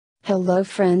Hello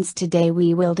friends, today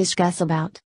we will discuss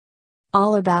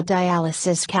all about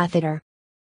dialysis catheter.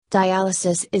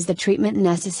 Dialysis is the treatment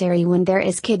necessary when there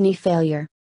is kidney failure.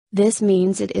 This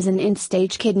means it is an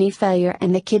end-stage kidney failure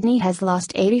and the kidney has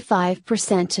lost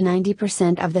 85% to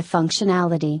 90% of the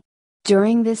functionality.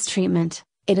 During this treatment,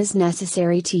 it is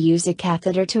necessary to use a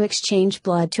catheter to exchange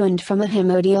blood to and from a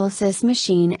hemodialysis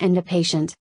machine and a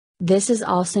patient. This is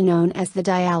also known as the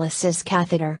dialysis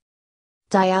catheter.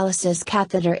 Dialysis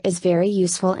catheter is very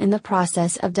useful in the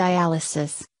process of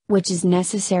dialysis, which is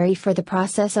necessary for the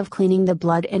process of cleaning the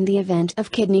blood in the event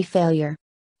of kidney failure.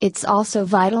 It's also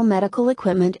vital medical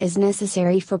equipment is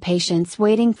necessary for patients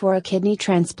waiting for a kidney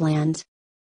transplant.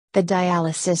 The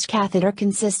dialysis catheter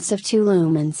consists of two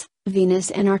lumens,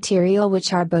 venous and arterial,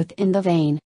 which are both in the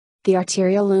vein. The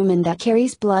arterial lumen that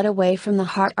carries blood away from the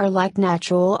heart are like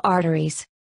natural arteries.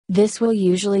 This will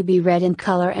usually be red in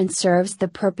color and serves the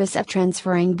purpose of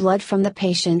transferring blood from the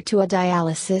patient to a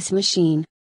dialysis machine.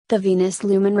 The venous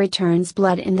lumen returns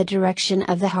blood in the direction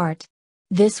of the heart.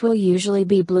 This will usually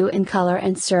be blue in color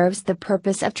and serves the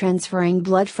purpose of transferring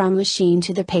blood from machine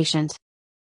to the patient.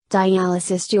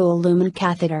 Dialysis dual lumen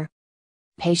catheter.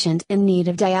 Patient in need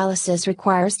of dialysis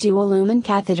requires dual lumen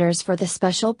catheters for the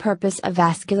special purpose of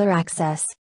vascular access.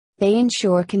 They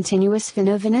ensure continuous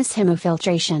venovenous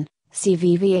hemofiltration,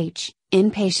 CVVH,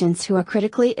 in patients who are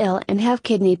critically ill and have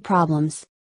kidney problems.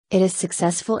 It is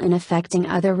successful in affecting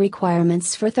other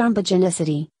requirements for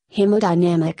thrombogenicity,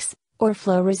 hemodynamics, or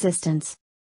flow resistance.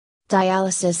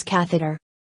 Dialysis catheter.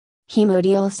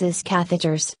 Hemodialysis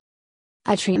catheters.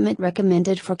 A treatment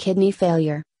recommended for kidney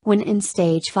failure, when in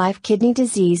stage 5 kidney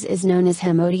disease, is known as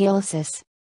hemodialysis.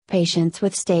 Patients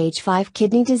with stage 5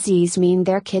 kidney disease mean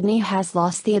their kidney has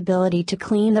lost the ability to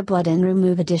clean the blood and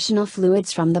remove additional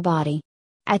fluids from the body.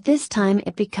 At this time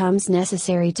it becomes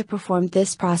necessary to perform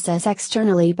this process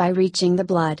externally by reaching the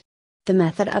blood. The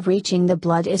method of reaching the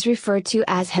blood is referred to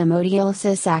as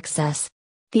hemodialysis access.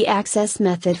 The access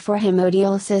method for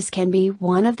hemodialysis can be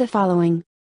one of the following.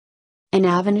 An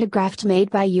apparatus graft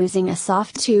made by using a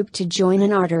soft tube to join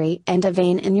an artery and a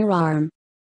vein in your arm.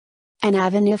 An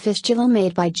apparatus fistula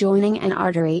made by joining an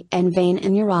artery and vein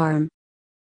in your arm.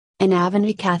 An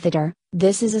apparatus catheter.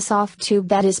 This is a soft tube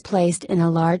that is placed in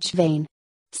a large vein.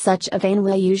 Such a vein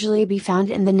will usually be found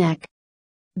in the neck.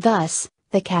 Thus,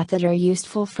 the catheter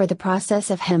useful for the process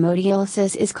of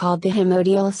hemodialysis is called the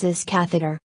hemodialysis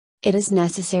catheter. It is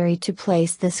necessary to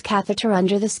place this catheter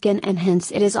under the skin and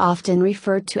hence it is often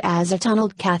referred to as a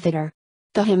tunneled catheter.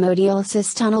 The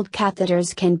hemodialysis tunneled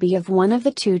catheters can be of one of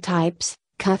the two types,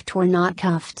 cuffed or not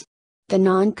cuffed. The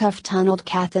non-cuffed tunneled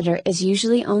catheter is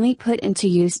usually only put into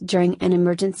use during an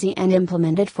emergency and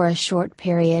implemented for a short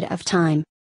period of time.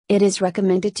 It is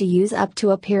recommended to use up to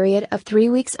a period of 3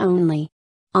 weeks only.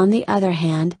 On the other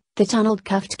hand, the tunneled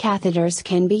cuffed catheters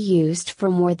can be used for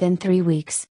more than 3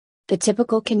 weeks. The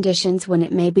typical conditions when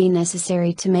it may be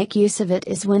necessary to make use of it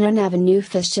is when an apparatus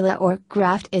fistula or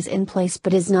graft is in place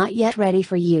but is not yet ready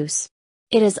for use.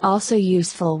 It is also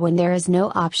useful when there is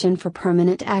no option for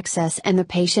permanent access and the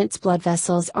patient's blood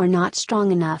vessels are not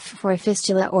strong enough for a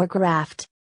fistula or graft.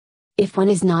 If one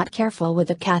is not careful with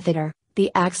a catheter,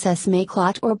 the access may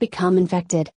clot or become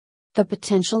infected. The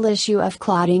potential issue of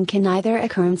clotting can either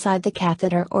occur inside the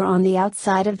catheter or on the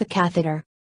outside of the catheter.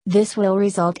 This will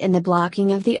result in the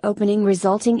blocking of the opening,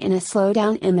 resulting in a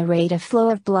slowdown in the rate of flow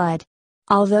of blood.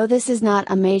 Although this is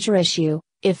not a major issue,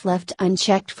 if left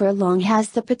unchecked for long has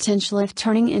the potential of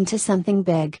turning into something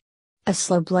big. A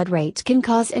slow blood rate can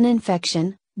cause an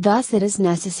infection, thus it is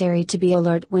necessary to be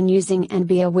alert when using and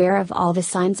be aware of all the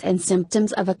signs and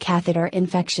symptoms of a catheter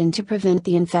infection to prevent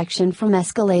the infection from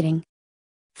escalating.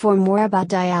 For more about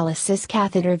dialysis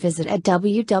catheter, visit at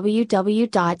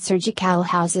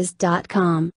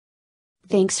www.surgicalhouses.com.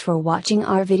 Thanks for watching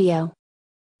our video.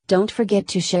 Don't forget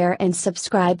to share and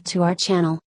subscribe to our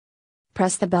channel.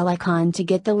 Press the bell icon to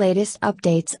get the latest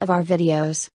updates of our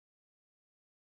videos.